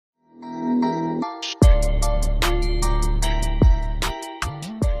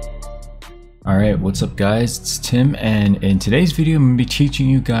Alright, what's up guys, it's Tim, and in today's video I'm going to be teaching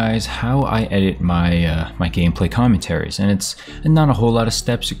you guys how I edit my my gameplay commentaries. And it's not a whole lot of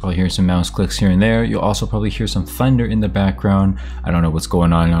steps. You'll probably hear some mouse clicks here and there. You'll also probably hear some thunder in the background. I don't know what's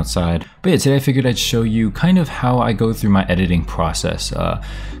going on outside. But yeah, today I figured I'd show you kind of how I go through my editing process.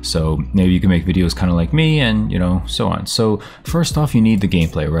 So maybe you can make videos kind of like me and, you know, so on. So first off, you need the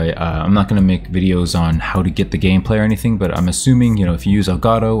gameplay, right? I'm not going to make videos on how to get the gameplay or anything, but I'm assuming, you know, if you use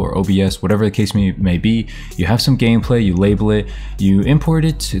Elgato or OBS, whatever the case may be, you have some gameplay, you label it, you import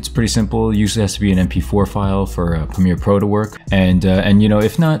it. It's pretty simple. Usually has to be an MP4 file for Premiere Pro to work. And you know,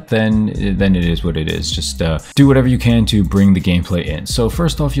 if not, then it is what it is. Just do whatever you can to bring the gameplay in. So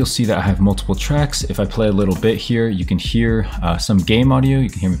first off, you'll see that I have multiple tracks. If I play a little bit here, you can hear some game audio. You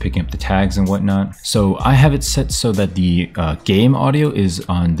can hear me picking up the tags and whatnot. So I have it set so that the game audio is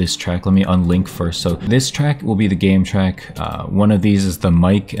on this track. Let me unlink first. So this track will be the game track. One of these is the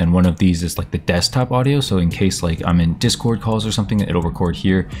mic, and one of these is like the desktop audio. So in case like I'm in Discord calls or something, it'll record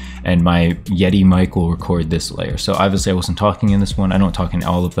here, and my Yeti mic will record this layer. So obviously I wasn't talking in this one. I don't talk in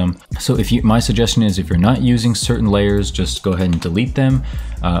all of them. So my suggestion is, if you're not using certain layers, just go ahead and delete them,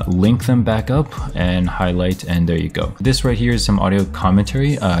 link them back up and highlight, and there you go. This right here is some audio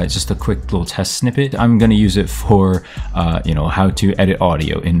commentary. It's just a quick little test snippet. I'm going to use it for you know, how to edit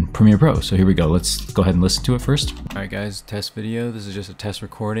audio in Premiere Pro. So here we go. Let's go ahead and listen to it first. All right guys, test video. This is just a test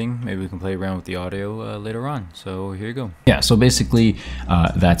recording. Maybe we can play around with the audio later on. So here you go. Yeah, so basically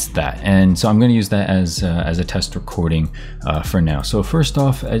that's that. And so I'm going to use that as a test recording for now. So first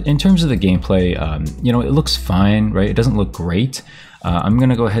off, in terms of the gameplay, you know, it looks fine, right? It doesn't look great. I'm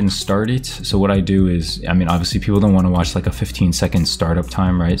gonna go ahead and start it. So what I do is, I mean, obviously people don't want to watch like a 15-second startup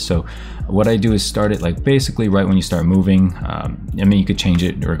time, right? So what I do is start it like basically right when you start moving. I mean, you could change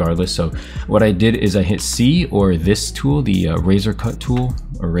it regardless. So what I did is I hit C, or this tool, the razor cut tool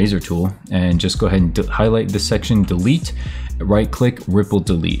or razor tool, and just go ahead and highlight this section, delete, right click, ripple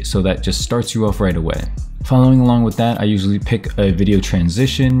delete. So that just starts you off right away. Following along with that, I usually pick a video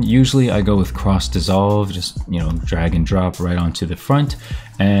transition. Usually I go with cross dissolve, just, you know, drag and drop right onto the front,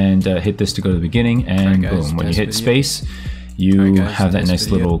 and hit this to go to the beginning, and boom, when you hit space, you have that nice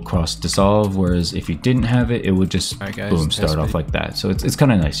little cross dissolve. Whereas if you didn't have it, it would just boom, start off like that. So it's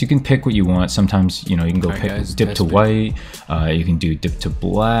kind of nice. You can pick what you want. Sometimes, you know, you can go pick dip to white, you can do dip to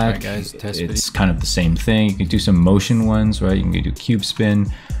black. It's kind of the same thing. You can do some motion ones, right? You can do cube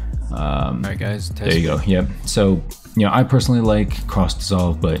spin. There you go. Yep. So, you know, I personally like cross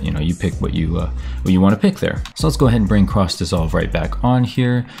dissolve, but you know, you pick what you want to pick there. So let's go ahead and bring cross dissolve right back on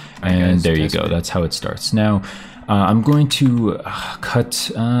here, and there you go. That's how it starts. Now I'm going to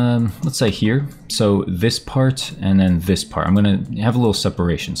cut, let's say here. So this part and then this part, I'm going to have a little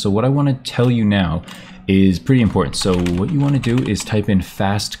separation. So what I want to tell you now is pretty important. So what you want to do is type in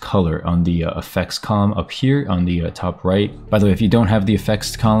fast color on the effects column up here on the top right. By the way, if you don't have the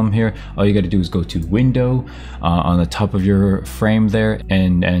effects column here, all you got to do is go to window on the top of your frame there,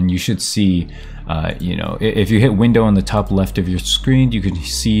 and you should see you know, if you hit window on the top left of your screen, you can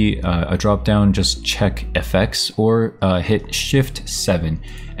see a drop down. Just check effects, or hit shift 7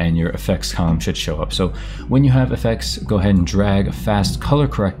 and your effects column should show up. So when you have effects, go ahead and drag a fast color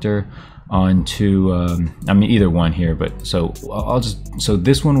corrector onto I mean, either one here, but so so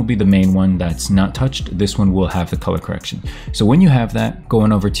this one will be the main one that's not touched. This one will have the color correction. So when you have that,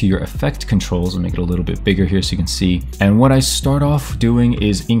 going over to your effect controls, and make it a little bit bigger here so you can see. And what I start off doing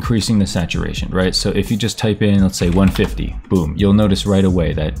is increasing the saturation, right? So if you just type in, let's say 150, boom, you'll notice right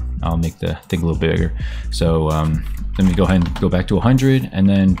away that I'll make the thing a little bigger. So let me go ahead and go back to 100, and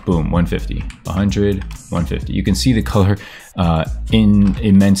then boom, 150, 100, 150. You can see the color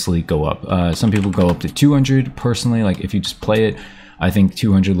immensely go up. Some people go up to 200. Personally, like if you just play it, I think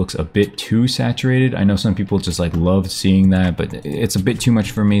 200 looks a bit too saturated. I know some people just like love seeing that, but it's a bit too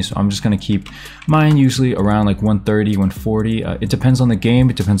much for me. So I'm just gonna keep mine usually around like 130, 140. It depends on the game,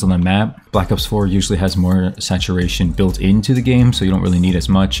 it depends on the map. Black Ops 4 usually has more saturation built into the game, so you don't really need as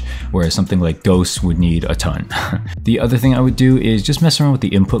much, whereas something like Ghost would need a ton. The other thing I would do is just mess around with the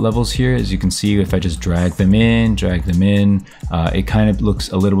input levels here. As you can see, if I just drag them in, it kind of looks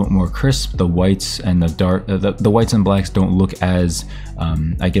a little bit more crisp. The whites and the dark, the whites and blacks don't look as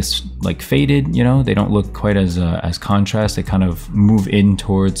I guess like faded, you know, they don't look quite as contrast. They kind of move in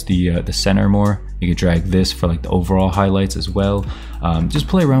towards the center more. You could drag this for like the overall highlights as well. Just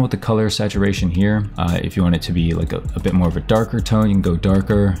play around with the color saturation here. If you want it to be like a bit more of a darker tone, you can go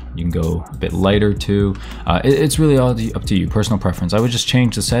darker, you can go a bit lighter too. It's really all up to you, personal preference. I would just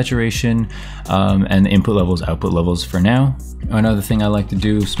change the saturation and the input levels, output levels for now. Another thing I like to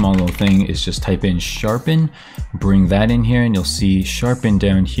do, small little thing, is just type in sharpen, bring that in here, and you'll see sharpen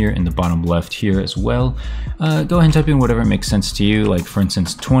down here in the bottom left here as well. Go ahead and type in whatever makes sense to you. Like for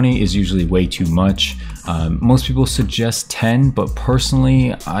instance, 20 is usually way too much. Most people suggest 10, but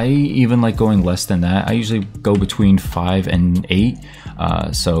personally, I even like going less than that. I usually go between 5 and 8.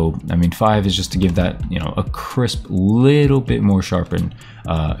 So I mean, 5 is just to give that, you know, a crisp, little bit more sharpened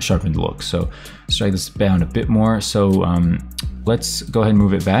look. So let's drag this down a bit more. So let's go ahead and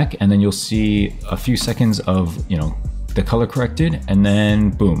move it back, and then you'll see a few seconds of, you know, the color corrected, and then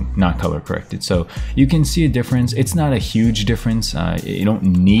boom, not color corrected. So you can see a difference. It's not a huge difference. You don't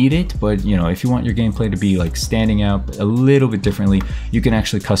need it, but you know, if you want your gameplay to be like standing out a little bit differently, you can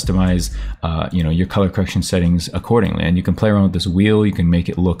actually customize you know, your color correction settings accordingly, and you can play around with this wheel. You can make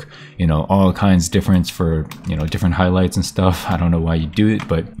it look, you know, all kinds different for, you know, different highlights and stuff. I don't know why you do it,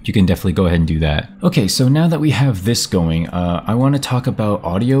 but you can definitely go ahead and do that. Okay, so now that we have this going, I want to talk about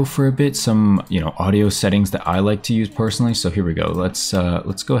audio for a bit. Some, you know, audio settings that I like to use personally. So here we go. Let's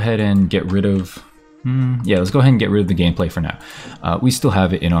go ahead and get rid of yeah, let's go ahead and get rid of the gameplay for now. We still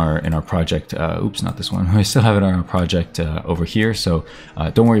have it in our project. Oops, not this one. We still have it on our project over here, so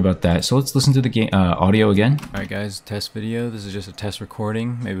don't worry about that. So let's listen to the game audio again. All right, guys, test video. This is just a test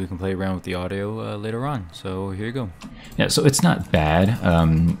recording. Maybe we can play around with the audio later on. So here you go. Yeah, so it's not bad.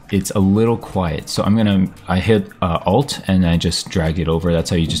 It's a little quiet. So I hit Alt and I just drag it over.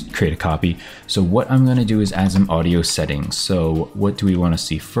 That's how you just create a copy. So what I'm gonna do is add some audio settings. So what do we want to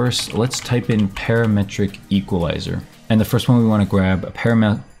see first? Let's type in parametric equalizer, and the first one we want to grab a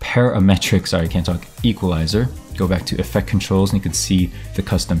parametric, sorry, I can't talk, equalizer. Go back to effect controls and you can see the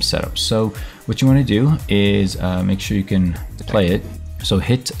custom setup. So what you want to do is make sure you can play it. So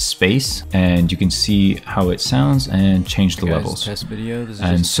hit space and you can see how it sounds and change the levels. Test video. This is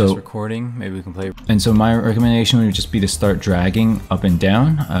just test recording. Maybe we can play. And so my recommendation would just be to start dragging up and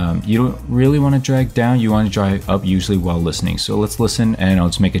down. You don't really want to drag down. You want to drag up usually while listening. So let's listen and I'll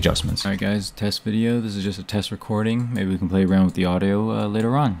just make adjustments. All right, guys, test video. This is just a test recording. Maybe we can play around with the audio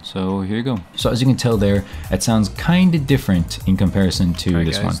later on. So here you go. So as you can tell there, it sounds kind of different in comparison to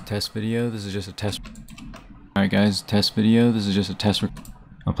this one. Test video. This is just a test. Alright guys, test video. This is just a test.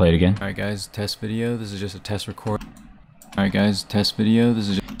 I'll play it again. Alright guys, test video. This is just a test record. Alright guys, test video. This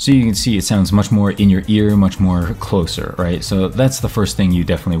is so you can see it sounds much more in your ear, much more closer, right? So that's the first thing you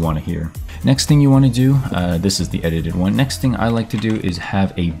definitely want to hear. Next thing you want to do, this is the edited one. Next thing I like to do is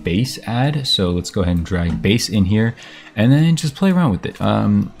have a bass add. So let's go ahead and drag bass in here and then just play around with it.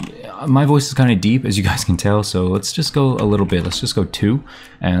 My voice is kind of deep, as you guys can tell, so let's just go a little bit. Let's just go 2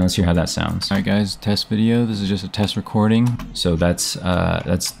 and let's hear how that sounds. All right guys, test video. This is just a test recording. So that's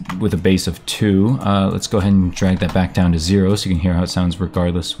with a bass of 2. Let's go ahead and drag that back down to 0 so you can hear how it sounds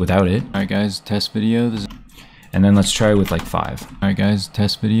regardless without it. All right guys, test video. And then let's try with like 5. All right guys,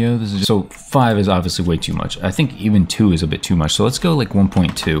 test video. This is just, so 5 is obviously way too much. I think even 2 is a bit too much. So let's go like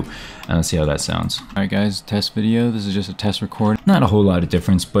 1.2 and let's see how that sounds. All right guys, test video. This is just a test record. Not a whole lot of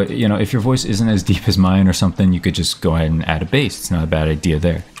difference, but you know, if your voice isn't as deep as mine or something, you could just go ahead and add a bass. It's not a bad idea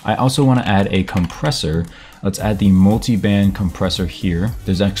there. I also want to add a compressor. Let's add the multi-band compressor here.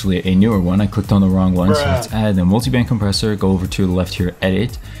 There's actually a newer one. I clicked on the wrong one. So let's add the multi-band compressor, go over to the left here,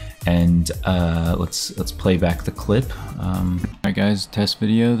 edit. And let's play back the clip. Alright guys, test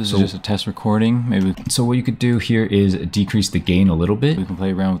video. This is just a test recording. Maybe. So what you could do here is decrease the gain a little bit. We can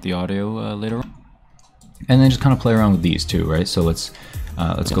play around with the audio later on. And then just kind of play around with these too, right? So let's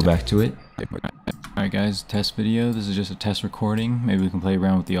go back to it. Alright guys, test video. This is just a test recording. Maybe we can play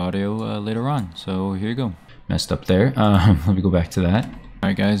around with the audio later on. So here you go. Messed up there. Let me go back to that.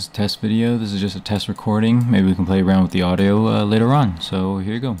 Alright guys, test video. This is just a test recording. Maybe we can play around with the audio later on. So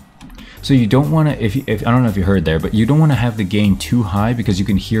here you go. So you don't want to, if I don't know if you heard there, but you don't want to have the gain too high because you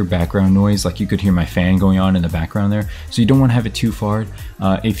can hear background noise. Like you could hear my fan going on in the background there. So you don't want to have it too far.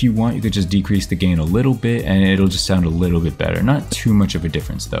 If you want, you could just decrease the gain a little bit and it'll just sound a little bit better. Not too much of a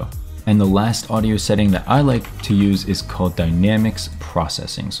difference though. And the last audio setting that I like to use is called dynamics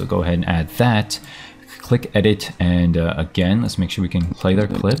processing. So go ahead and add that. Click edit, and again, let's make sure we can play their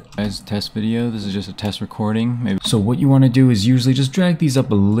clip. Guys, test video. This is just a test recording. Maybe. So what you want to do is usually just drag these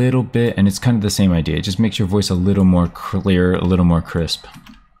up a little bit, and it's kind of the same idea. It just makes your voice a little more clear, a little more crisp.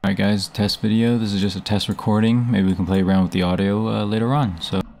 Alright guys, test video. This is just a test recording. Maybe we can play around with the audio later on.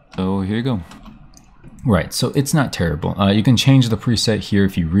 So here you go. Right, so it's not terrible. You can change the preset here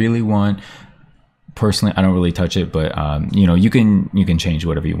if you really want. Personally, I don't really touch it, but you know, you can change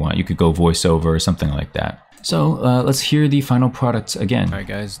whatever you want. You could go voiceover or something like that. So let's hear the final products again. All right,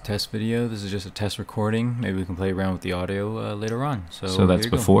 guys, test video. This is just a test recording. Maybe we can play around with the audio later on. So that's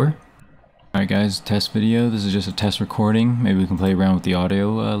before. Alright guys, test video. This is just a test recording. Maybe we can play around with the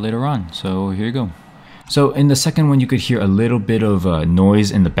audio later on. So here you go. So in the second one, you could hear a little bit of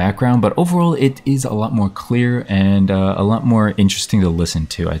noise in the background, but overall it is a lot more clear and a lot more interesting to listen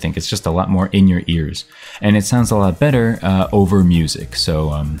to. I think it's just a lot more in your ears, and it sounds a lot better over music.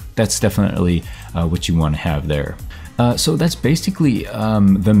 So that's definitely what you want to have there. So that's basically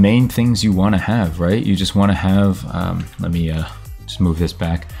the main things you want to have, right? You just want to have, let me just move this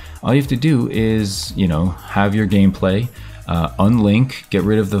back. All you have to do is, you know, have your gameplay, unlink, get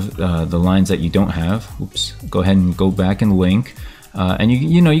rid of the lines that you don't have. Oops, go ahead and go back and link. And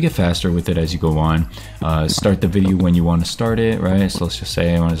you know, you get faster with it as you go on. Start the video when you want to start it, right? So let's just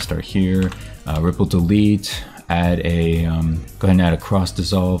say I want to start here, ripple delete, add a, go ahead and add a cross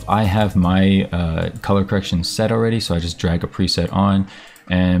dissolve. I have my color correction set already, so I just drag a preset on.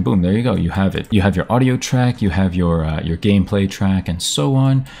 And boom, there you go, you have it. You have your audio track, you have your gameplay track, and so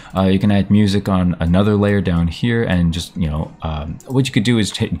on. You can add music on another layer down here, and just, you know, what you could do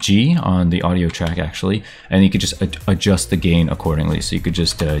is hit G on the audio track actually, and you could just adjust the gain accordingly. So you could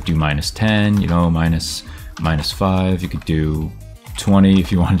just do -10, you know, -5, you could do 20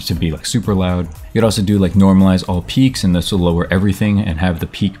 if you wanted to be like super loud. You could also do like normalize all peaks, and this will lower everything and have the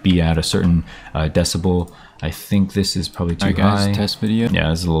peak be at a certain decibel. I think this is probably too high. Test video. Yeah,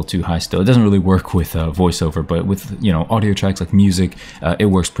 this is a little too high still. It doesn't really work with voiceover, but with, you know, audio tracks like music,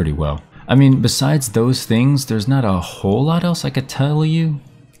 it works pretty well. I mean, besides those things, there's not a whole lot else I could tell you.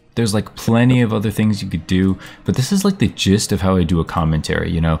 There's like plenty of other things you could do, but this is like the gist of how I do a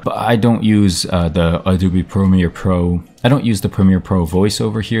commentary, you know. But I don't use the Adobe Premiere Pro. I don't use the Premiere Pro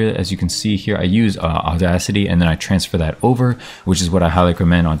voiceover here. As you can see here, I use Audacity, and then I transfer that over, which is what I highly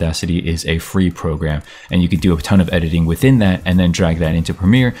recommend. Audacity is a free program, and you could do a ton of editing within that and then drag that into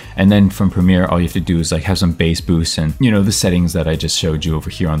Premiere. And then from Premiere, all you have to do is like have some bass boosts and, you know, the settings that I just showed you over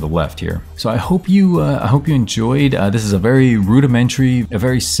here on the left here. So I hope you enjoyed. This is a very rudimentary, a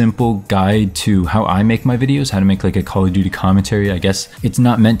very simple guide to how I make my videos, how to make like a Call of Duty commentary. I guess it's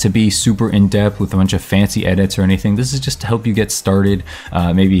not meant to be super in-depth with a bunch of fancy edits or anything. This is just to help you get started,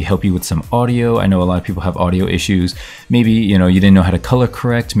 maybe help you with some audio. I know a lot of people have audio issues. Maybe, you know, you didn't know how to color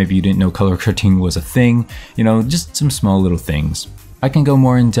correct. Maybe you didn't know color correcting was a thing. You know, just some small little things. I can go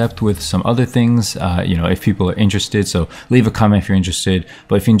more in depth with some other things, you know, if people are interested. So leave a comment if you're interested.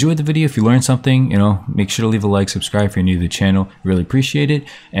 But if you enjoyed the video, if you learned something, you know, make sure to leave a like, subscribe if you're new to the channel. Really appreciate it.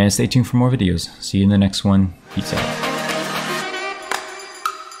 And stay tuned for more videos. See you in the next one. Peace out.